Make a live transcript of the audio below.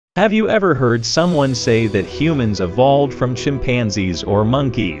Have you ever heard someone say that humans evolved from chimpanzees or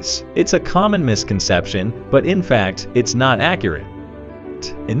monkeys? It's a common misconception, but in fact, it's not accurate.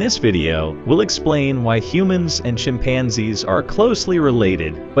 In this video, we'll explain why humans and chimpanzees are closely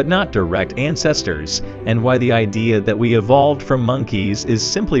related, but not direct ancestors, and why the idea that we evolved from monkeys is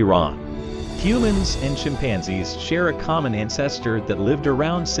simply wrong. Humans and chimpanzees share a common ancestor that lived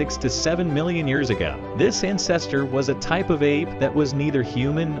around 6 to 7 million years ago. This ancestor was a type of ape that was neither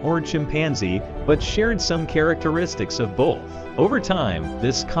human or chimpanzee, but shared some characteristics of both. Over time,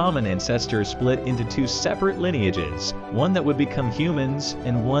 this common ancestor split into two separate lineages, one that would become humans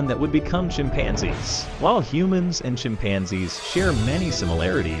and one that would become chimpanzees. While humans and chimpanzees share many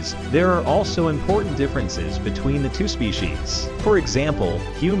similarities, there are also important differences between the two species. For example,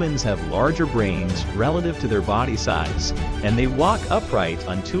 humans have larger brains relative to their body size, and they walk upright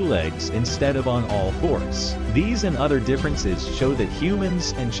on two legs instead of on all fours. These and other differences show that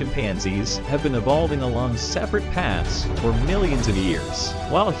humans and chimpanzees have been evolving along separate paths for millions of years.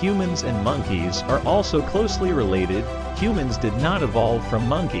 While humans and monkeys are also closely related, humans did not evolve from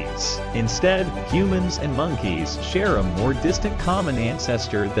monkeys. Instead, humans and monkeys share a more distant common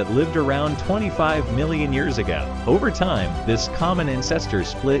ancestor that lived around 25 million years ago. Over time, this common ancestor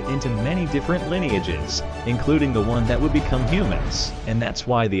split into many different lineages, including the one that would become humans. And that's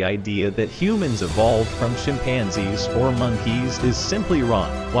why the idea that humans evolved from chimpanzees or monkeys is simply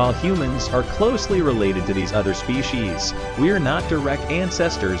wrong. While humans are closely related to these other species, we are not direct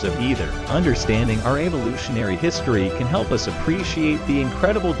ancestors of either. Understanding our evolutionary history can help us appreciate the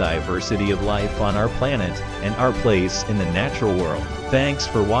incredible diversity of life on our planet and our place in the natural world. Thanks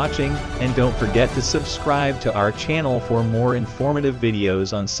for watching, and don't forget to subscribe to our channel for more informative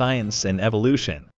videos on science and evolution.